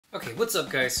Okay, what's up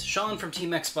guys? Sean from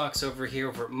Team Xbox over here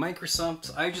over at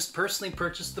Microsoft. I just personally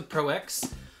purchased the Pro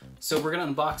X, so we're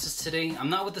gonna unbox this today.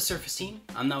 I'm not with the Surface team,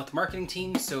 I'm not with the marketing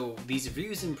team, so these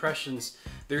reviews and impressions,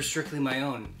 they're strictly my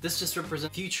own. This just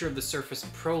represents the future of the Surface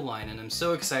Pro line, and I'm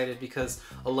so excited because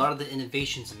a lot of the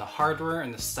innovations in the hardware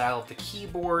and the style of the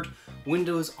keyboard,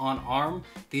 Windows on ARM,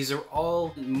 these are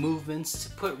all movements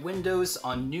to put Windows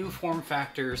on new form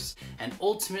factors and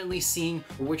ultimately seeing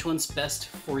which one's best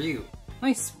for you.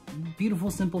 Nice,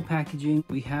 beautiful, simple packaging.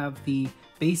 We have the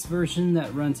base version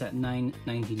that runs at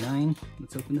 $9.99.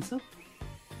 Let's open this up.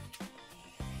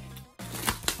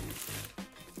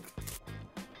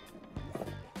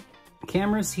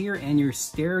 Cameras here and your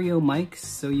stereo mics.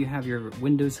 So you have your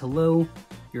Windows Hello,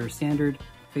 your standard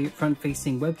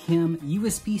front-facing webcam,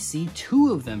 USB-C,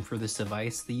 2 of them for this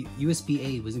device. The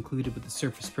USB-A was included with the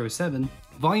Surface Pro 7,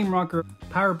 volume rocker,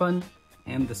 power button,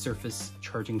 and the Surface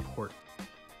charging port.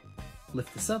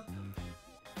 Lift this up.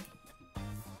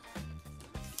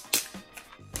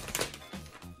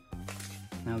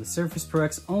 Now the Surface Pro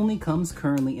X only comes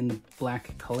currently in the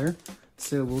black color,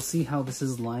 so we'll see how this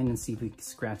is lined and see if we can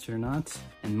scratch it or not.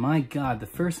 And my god, the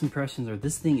first impressions are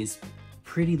this thing is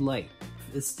pretty light.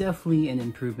 It's definitely an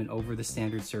improvement over the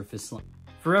standard Surface line.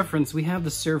 For reference, we have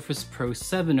the Surface Pro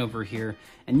 7 over here,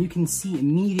 and you can see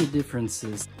immediate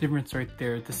differences. Difference right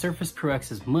there. The Surface Pro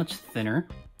X is much thinner.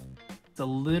 It's a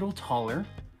little taller,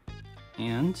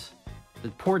 and the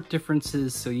port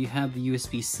differences, so you have the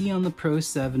USB-C on the Pro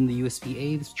 7, the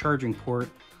USB-A, this charging port.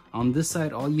 On this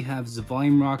side, all you have is the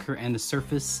volume rocker and the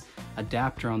Surface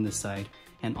adapter on this side.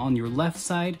 And on your left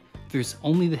side, there's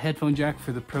only the headphone jack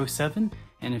for the Pro 7,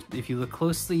 and if you look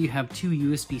closely, you have 2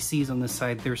 USB-Cs on this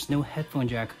side. There's no headphone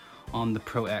jack on the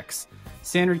Pro X.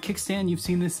 Standard kickstand, you've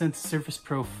seen this since Surface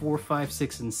Pro 4, 5,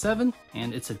 6, and 7,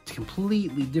 and it's a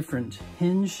completely different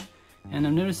hinge. And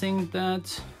I'm noticing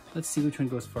that, let's see which one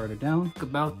goes farther down,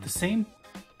 about the same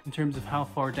in terms of how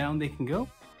far down they can go.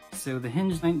 So the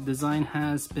hinge design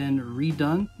has been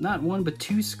redone, not 1 but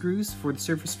 2 screws for the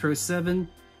Surface Pro 7,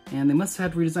 and they must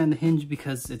have redesigned the hinge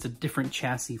because it's a different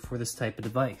chassis for this type of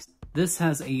device. This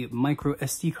has a micro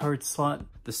SD card slot.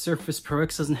 The Surface Pro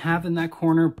X doesn't have in that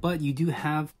corner, but you do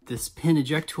have this pin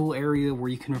eject tool area where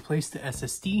you can replace the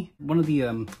SSD. One of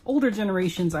the older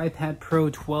generations iPad Pro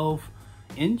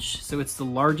 12-inch, so it's the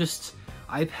largest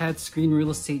iPad screen real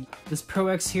estate. This Pro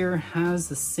X here has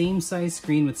the same size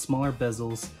screen with smaller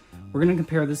bezels. We're gonna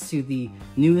compare this to the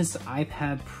newest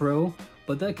iPad Pro,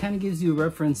 but that kind of gives you a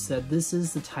reference that this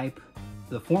is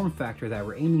the form factor that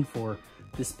we're aiming for,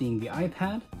 this being the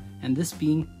iPad, and this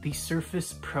being the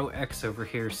Surface Pro X over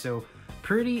here. So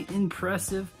pretty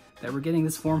impressive that we're getting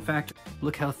this form factor.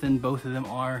 Look how thin both of them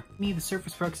are. To me, the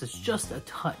Surface Pro X is just a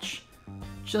touch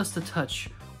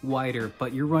wider,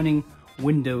 but you're running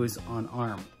Windows on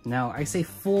ARM. Now, I say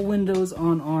full Windows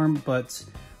on ARM, but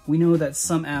we know that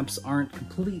some apps aren't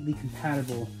completely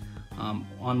compatible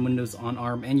on Windows on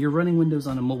ARM, and you're running Windows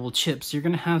on a mobile chip, so you're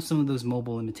gonna have some of those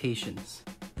mobile limitations.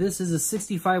 This is a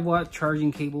 65-watt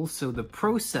charging cable, so the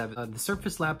Pro 7, the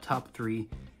Surface Laptop 3,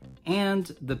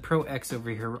 and the Pro X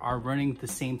over here are running the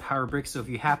same power brick, so if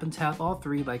you happen to have all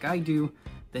 3 like I do,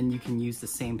 then you can use the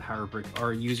same power brick.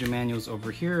 Our user manuals over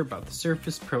here about the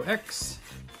Surface Pro X.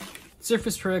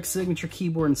 Surface Pro X signature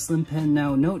keyboard and slim pen.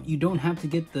 Now note, you don't have to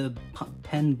get the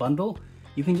pen bundle.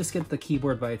 You can just get the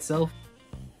keyboard by itself.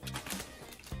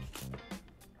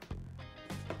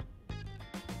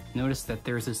 Notice that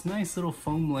there's this nice little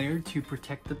foam layer to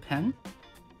protect the pen.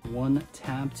 1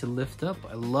 tab to lift up.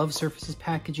 I love Surface's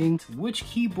packaging. Which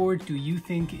keyboard do you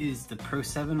think is the Pro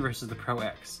 7 versus the Pro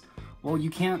X? Well, you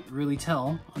can't really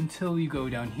tell until you go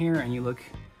down here and you look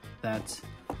at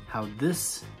how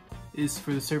this is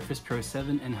for the Surface Pro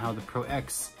 7 and how the Pro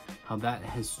X, how that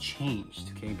has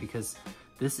changed, okay? Because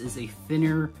this is a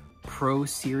thinner Pro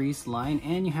series line,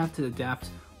 and you have to adapt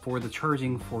for the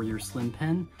charging for your slim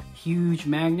pen. Huge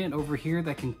magnet over here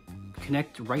that can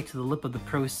connect right to the lip of the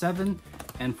Pro 7,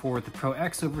 and for the Pro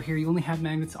X over here, you only have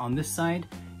magnets on this side,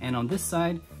 and on this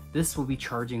side, this will be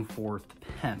charging for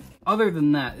the pen. Other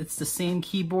than that, it's the same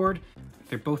keyboard.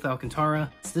 They're both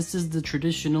Alcantara. This is the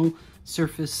traditional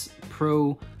Surface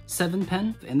Pro 7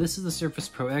 pen, and this is the Surface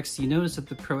Pro X. You notice that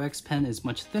the Pro X pen is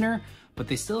much thinner, but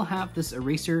they still have this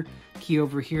eraser key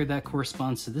over here that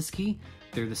corresponds to this key.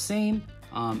 They're the same,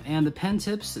 and the pen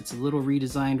tips, it's a little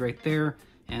redesigned right there,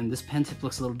 and this pen tip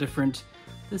looks a little different.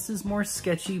 This is more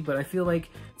sketchy, but I feel like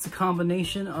it's a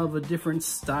combination of a different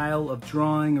style of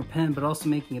drawing or pen, but also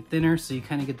making it thinner, so you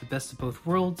kind of get the best of both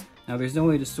worlds. Now, there's no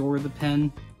way to store the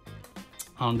pen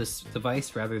on this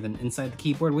device rather than inside the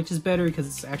keyboard, which is better because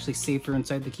it's actually safer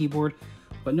inside the keyboard.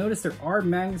 But notice there are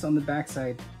magnets on the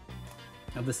backside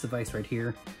of this device right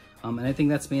here. And I think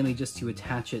that's mainly just to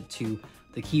attach it to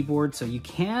the keyboard. So you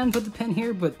can put the pen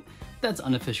here, but that's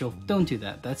unofficial. Don't do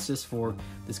that. That's just for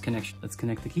this connection. Let's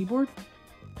connect the keyboard.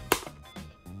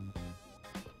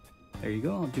 There you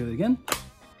go. I'll do it again.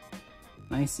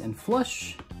 Nice and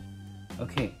flush.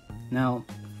 Okay, now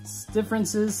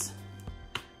differences.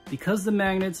 Because the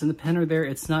magnets and the pen are there,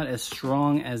 it's not as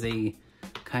strong as a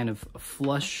kind of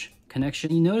flush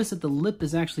connection. You notice that the lip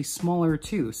is actually smaller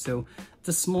too, so it's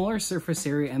a smaller surface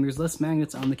area and there's less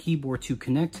magnets on the keyboard to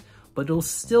connect, but it'll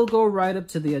still go right up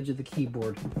to the edge of the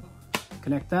keyboard.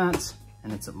 Connect that,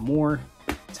 and it's a more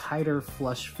tighter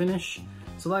flush finish.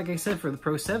 So like I said for the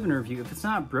Pro 7 review, if it's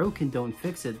not broken, don't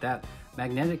fix it. That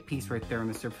magnetic piece right there on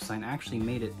the surface line actually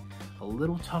made it a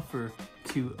little tougher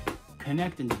to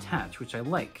connect and detach, which I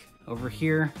like. Over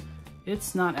here,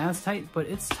 it's not as tight, but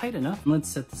it's tight enough. Let's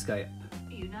set this guy up.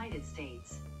 The United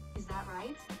States, is that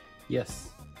right? Yes.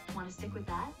 Want to stick with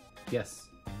that? Yes.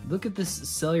 Look at this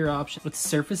cellular option with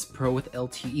Surface Pro with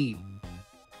LTE.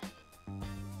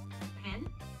 Pen?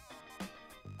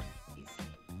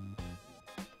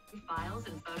 Files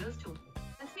and photos tool.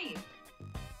 That's me.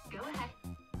 Go ahead.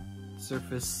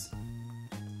 Surface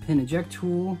pin eject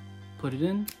tool, put it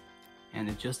in, and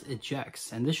it just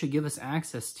ejects. And this should give us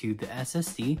access to the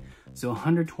SSD, so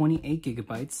 128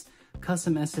 gigabytes,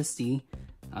 custom SSD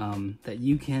that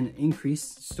you can increase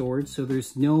storage, so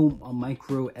there's no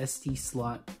micro SD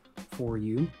slot for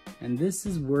you. And this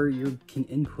is where you can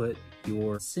input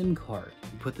your SIM card.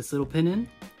 You put this little pin in,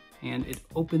 and it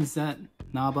opens that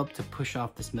knob up to push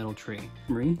off this metal tray.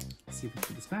 Let's see if we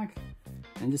put this back,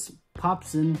 and just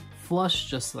pops in flush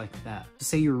just like that.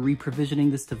 Say you're reprovisioning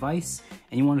this device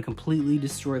and you want to completely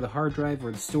destroy the hard drive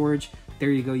or the storage, there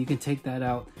you go, you can take that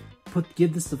out,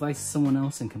 give this device to someone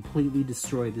else and completely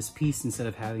destroy this piece instead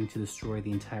of having to destroy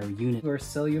the entire unit. Our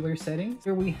cellular settings,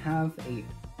 here we have a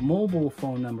mobile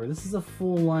phone number. This is a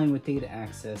full line with data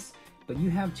access, but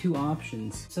you have two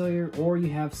options, cellular or you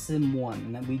have SIM1,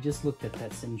 and then we just looked at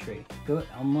that SIM tray. Go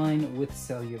online with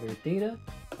cellular data,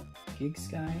 Gig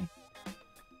Sky.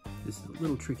 This is a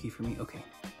little tricky for me. Okay,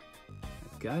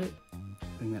 I've got it.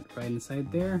 Putting that right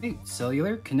inside there. Okay,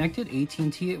 cellular, connected,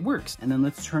 AT&T, it works. And then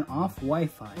let's turn off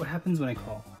Wi-Fi. What happens when I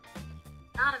call?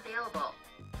 Not available.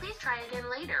 Please try again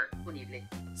later. Good evening.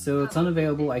 So it's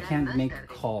unavailable. I can't make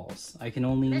calls. I can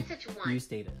only use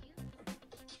data.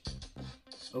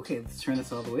 Okay, let's turn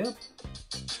this all the way up.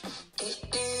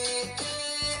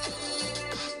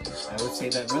 I would say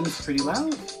that runs pretty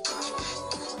loud.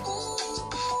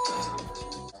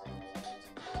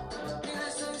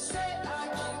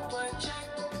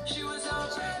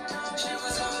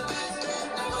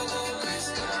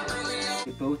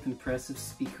 Both impressive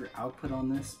speaker output on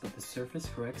this, but the Surface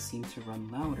Pro X seems to run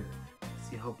louder.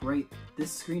 See how bright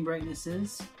this screen brightness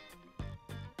is?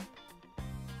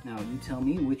 Now you tell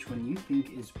me which one you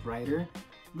think is brighter.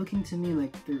 Looking to me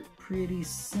like they're pretty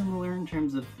similar in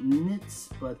terms of nits,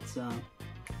 but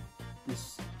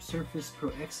this Surface Pro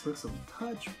X looks a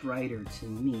touch brighter to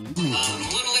me. A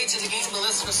little late to the game, but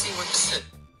let's go see what this is.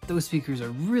 Those speakers are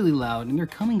really loud and they're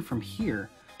coming from here.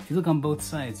 If you look on both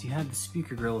sides, you have the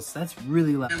speaker grills. That's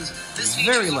really loud.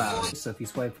 Very loud. So if you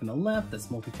swipe from the left, that's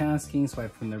multitasking.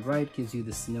 Swipe from the right gives you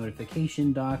this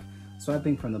notification dock.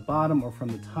 Swiping from the bottom or from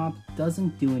the top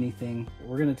doesn't do anything.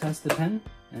 We're gonna test the pen.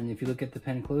 And if you look at the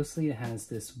pen closely, it has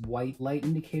this white light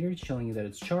indicator showing you that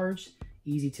it's charged.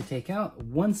 Easy to take out.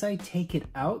 Once I take it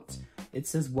out, it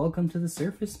says welcome to the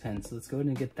Surface Pen. So let's go ahead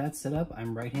and get that set up.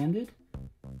 I'm right-handed.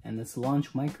 And let's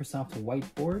launch Microsoft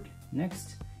Whiteboard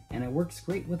next. And it works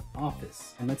great with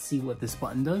Office. And let's see what this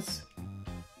button does.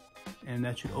 And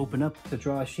that should open up to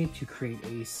draw a shape to create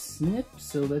a snip.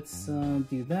 So let's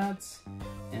do that.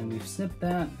 And we've snipped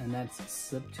that, and that's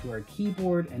slipped to our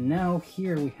keyboard. And now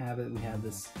here we have it. We have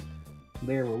this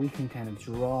layer where we can kind of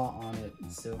draw on it.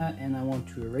 So, and I want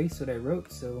to erase what I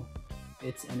wrote. So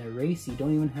it's an erase. You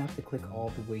don't even have to click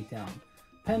all the way down.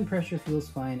 Pen pressure feels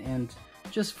fine. And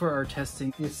just for our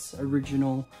testing, this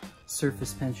original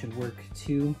Surface Pen should work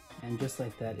too, and just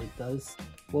like that it does.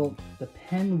 Well, the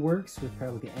pen works with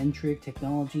probably the N-Trig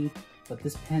technology, but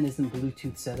this pen isn't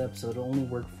Bluetooth set up, so it'll only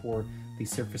work for the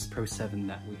Surface Pro 7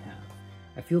 that we have.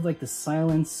 I feel like the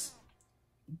silence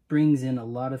brings in a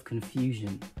lot of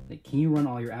confusion. Like, can you run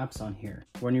all your apps on here?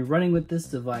 When you're running with this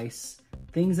device,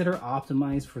 things that are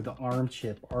optimized for the ARM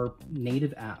chip are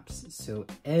native apps. So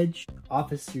Edge,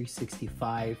 Office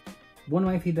 365. One of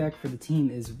my feedback for the team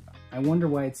is I wonder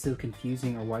why it's so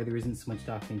confusing or why there isn't so much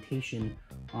documentation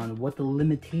on what the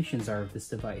limitations are of this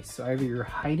device. So either you're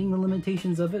hiding the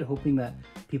limitations of it, hoping that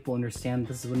people understand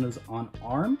this is Windows on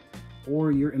ARM,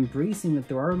 or you're embracing that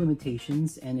there are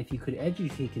limitations, and if you could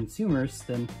educate consumers,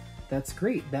 then that's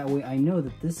great. That way I know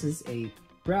that this is a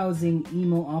browsing,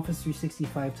 email, Office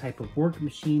 365 type of work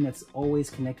machine that's always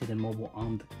connected and mobile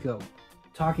on the go.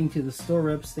 Talking to the store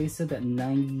reps, they said that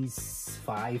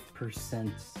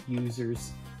 95%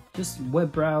 users just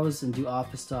web browse and do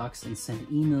Office docs and send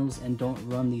emails and don't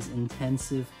run these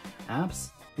intensive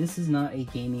apps. This is not a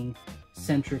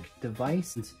gaming-centric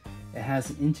device. It has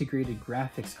an integrated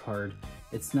graphics card.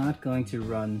 It's not going to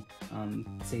run,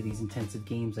 say, these intensive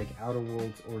games like Outer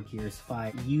Worlds or Gears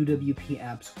 5. UWP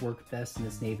apps work best in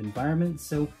this native environment,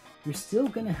 so you're still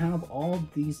going to have all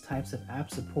these types of app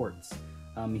supports.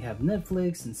 You have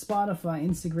Netflix and Spotify,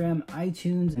 Instagram,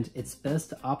 iTunes, and it's best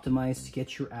to optimize to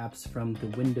get your apps from the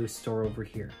Windows Store over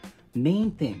here.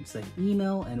 Main things like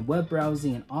email and web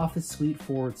browsing and Office Suite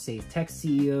for, say, tech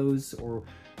CEOs or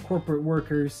corporate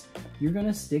workers, you're going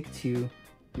to stick to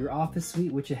your Office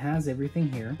Suite, which it has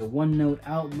everything here. The OneNote,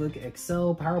 Outlook,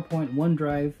 Excel, PowerPoint,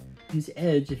 OneDrive. Use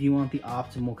Edge if you want the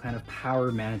optimal kind of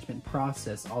power management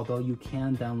process, although you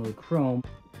can download Chrome.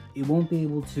 It won't be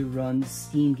able to run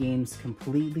Steam games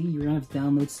completely. You're gonna have to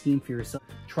download Steam for yourself.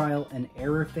 Trial and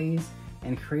error phase,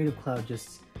 and Creative Cloud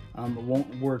just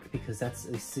won't work because that's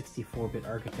a 64-bit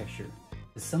architecture.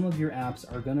 Some of your apps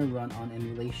are gonna run on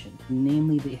emulation,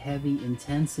 namely the heavy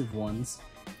intensive ones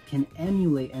can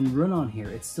emulate and run on here.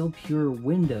 It's still pure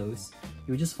Windows.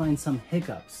 You'll just find some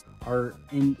hiccups. Are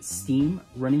in Steam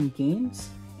running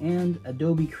games, and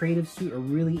Adobe Creative Suite are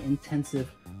really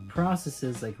intensive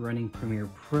processes like running Premiere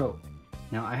Pro.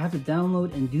 Now I have to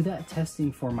download and do that testing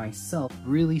for myself.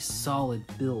 Really solid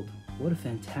build. What a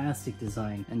fantastic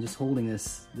design. And just holding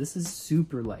this is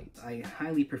super light. I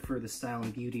highly prefer the style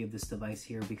and beauty of this device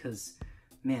here because,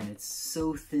 man, it's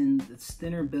so thin. It's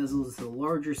thinner bezels, it's a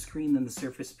larger screen than the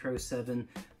Surface Pro 7.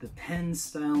 The pen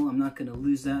style, I'm not gonna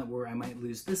lose that where I might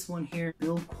lose this one here.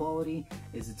 Build quality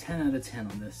is a 10 out of 10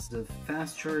 on this. The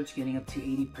fast charge getting up to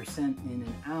 80% in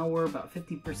an hour, about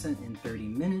 50% in 30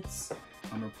 minutes.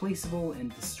 Replaceable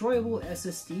and destroyable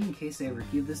SSD in case I ever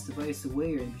give this device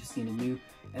away or you just need a new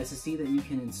SSD that you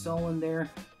can install in there.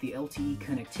 The LTE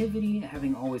connectivity,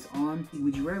 having always on.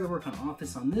 Would you rather work on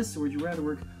Office on this, or would you rather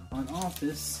work on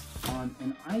Office on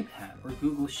an iPad or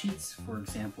Google Sheets, for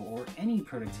example, or any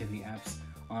productivity apps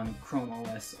on Chrome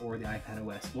OS or the iPad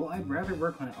OS? Well, I'd rather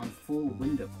work on it on full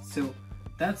Windows. So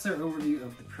that's our overview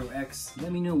of the Pro X.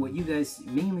 Let me know what you guys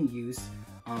mainly use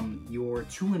your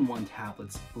 2-in-1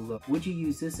 tablets below. Would you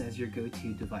use this as your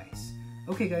go-to device?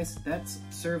 Okay guys, that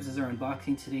serves as our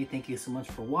unboxing today. Thank you so much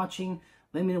for watching.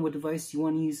 Let me know what device you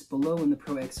want to use below in the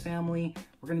Pro X family.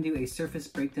 We're going to do a Surface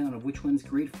breakdown of which one's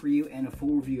great for you and a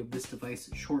full review of this device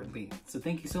shortly. So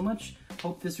thank you so much.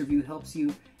 Hope this review helps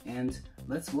you, and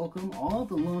let's welcome all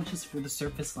the launches for the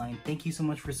Surface line. Thank you so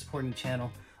much for supporting the channel.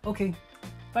 Okay,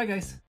 bye guys.